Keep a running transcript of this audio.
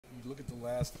you look at the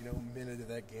last, minute of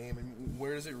that game, and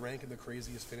where does it rank in the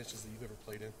craziest finishes that you've ever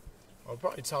played in? Oh,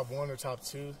 probably top 1 or top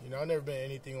 2. I've never been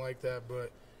anything like that,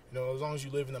 but as long as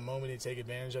you live in the moment and take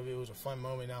advantage of it, it was a fun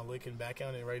moment. Now looking back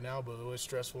on it right now, but it was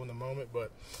stressful in the moment.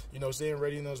 But staying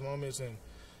ready in those moments, and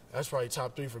that's probably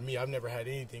top 3 for me. I've never had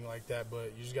anything like that,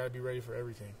 but you just got to be ready for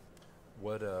everything.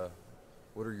 What are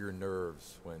your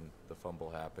nerves when the fumble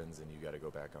happens and you got to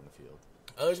go back on the field?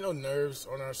 There's no nerves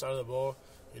on our side of the ball.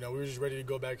 We were just ready to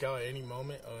go back out at any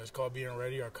moment. It's called being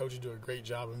ready. Our coaches do a great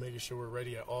job of making sure we're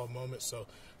ready at all moments. So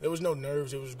there was no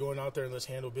nerves. It was going out there and let's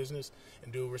handle business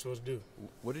and do what we're supposed to do.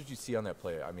 What did you see on that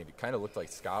play? I mean, it kind of looked like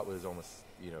Scott was almost,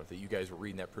 that you guys were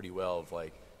reading that pretty well of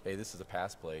like, hey, this is a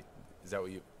pass play. Is that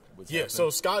what you was Yeah, happening? so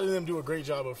Scott and them do a great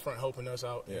job up front helping us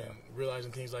out Yeah. and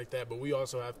realizing things like that. But we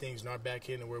also have things in our back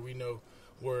end where we know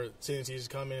where tendencies is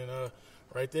coming. And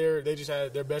right there, they just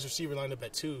had their best receiver lined up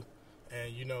at 2.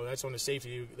 And, that's on the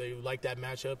safety. They like that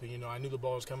matchup. And, I knew the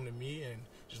ball was coming to me and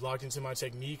just locked into my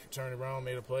technique, turned around,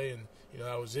 made a play, and,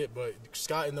 that was it. But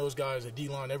Scott and those guys, the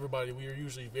D-line, everybody, we are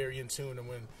usually very in tune and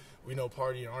when we know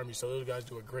Party and Army. So those guys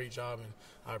do a great job, and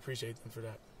I appreciate them for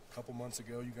that. A couple months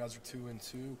ago, you guys were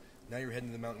 2-2. Now you're heading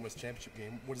to the Mountain West Championship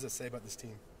game. What does that say about this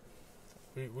team?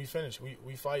 We finish.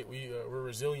 We fight. We're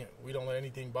resilient. We don't let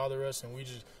anything bother us, and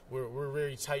we're a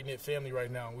very tight knit family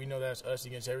right now. We know that's us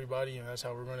against everybody, and that's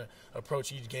how we're going to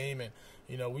approach each game. And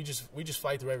we just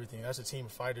fight through everything. That's a team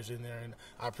of fighters in there, and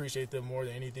I appreciate them more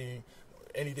than anything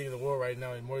in the world right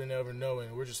now, and more than they ever know.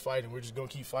 And we're just fighting. We're just going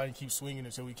to keep fighting, keep swinging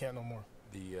until we can't no more.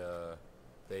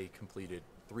 They completed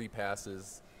 3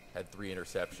 passes, had 3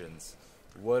 interceptions.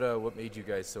 What made you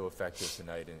guys so effective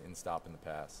tonight in stopping the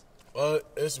pass?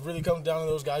 It's really comes down to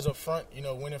those guys up front,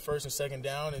 winning first and second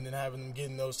down, and then having them get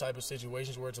in those type of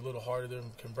situations where it's a little harder to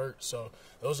convert. So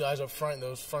those guys up front,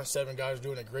 those front 7 guys are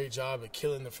doing a great job at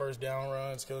killing the first down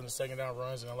runs, killing the second down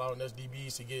runs, and allowing us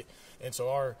DBs to get into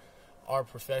our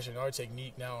profession, our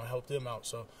technique now, and help them out.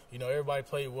 So, everybody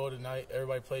played well tonight.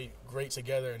 Everybody played great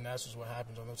together, and that's just what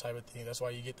happens on those type of things. That's why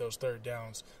you get those third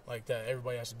downs like that.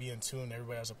 Everybody has to be in tune.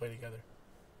 Everybody has to play together.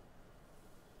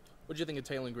 What did you think of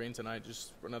Taylor Green tonight?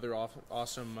 Just another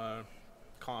awesome,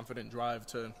 confident drive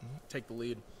to take the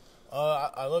lead.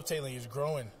 I love Taylor. He's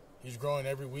growing. He's growing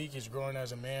every week. He's growing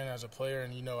as a man, as a player,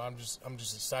 and I'm just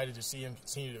excited to see him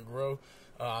continue to grow.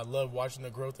 I love watching the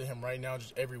growth of him right now,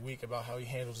 just every week about how he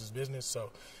handles his business.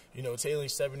 So,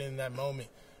 Taylor's stepping in that moment.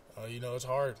 It's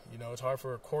hard. It's hard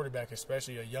for a quarterback,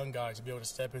 especially a young guy, to be able to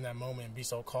step in that moment and be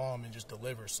so calm and just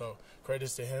deliver. So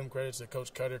credits to him, credits to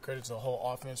Coach Cutter, credits to the whole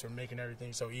offense for making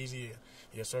everything so easy.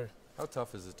 Yes, sir. How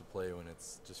tough is it to play when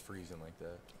it's just freezing like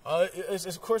that?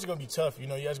 Of course it's going to be tough. You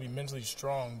have to be mentally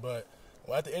strong, but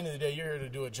at the end of the day, you're here to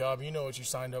do a job. You know what you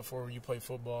signed up for when you play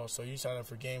football. So you sign up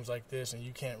for games like this, and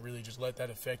you can't really just let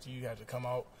that affect you. You have to come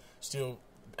out, still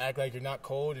act like you're not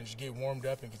cold, and just get warmed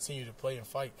up and continue to play and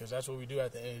fight, because that's what we do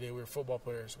at the end of the day. We're football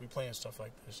players. We play in stuff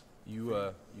like this.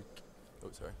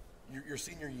 Sorry. Your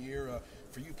senior year,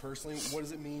 for you personally, what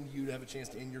does it mean to you to have a chance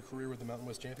to end your career with the Mountain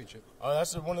West Championship?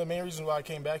 That's one of the main reasons why I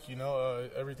came back.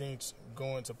 Everything's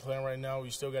going to plan right now. We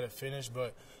still got to finish,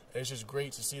 but it's just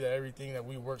great to see that everything that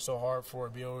we worked so hard for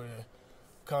be able to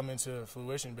come into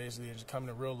fruition, basically, and just come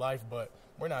into real life. But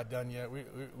we're not done yet.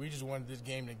 We just wanted this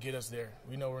game to get us there.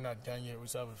 We know we're not done yet. We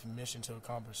still have a mission to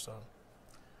accomplish. So,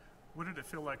 what did it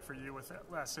feel like for you with that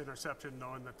last interception,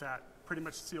 knowing that pretty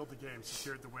much sealed the game,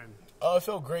 secured the win? It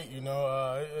felt great.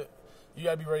 You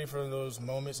got to be ready for those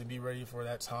moments and be ready for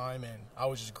that time. And I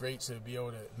was just great to be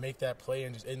able to make that play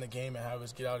and just end the game and have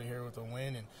us get out of here with a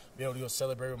win and be able to go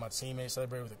celebrate with my teammates,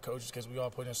 celebrate with the coaches, because we all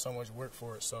put in so much work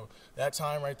for it. So that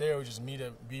time right there was just me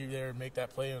to be there and make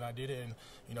that play, and I did it. And,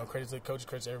 credit to the coaches,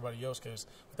 credit to everybody else, because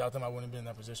without them I wouldn't have been in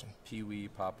that position. Pee Wee,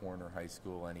 Pop Warner, high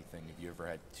school, anything. Have you ever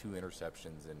had 2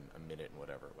 interceptions in a minute and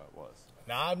whatever that was?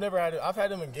 Nah, I've had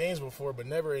them in games before, but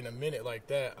never in a minute like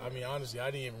that. I mean, honestly,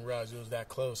 I didn't even realize it was that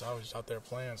close. I was just out there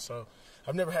playing. So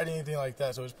I've never had anything like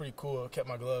that, so it's pretty cool. I kept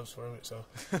my gloves for it, so,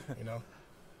 All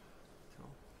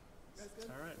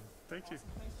right. Thank you.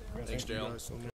 Thanks, Jalen.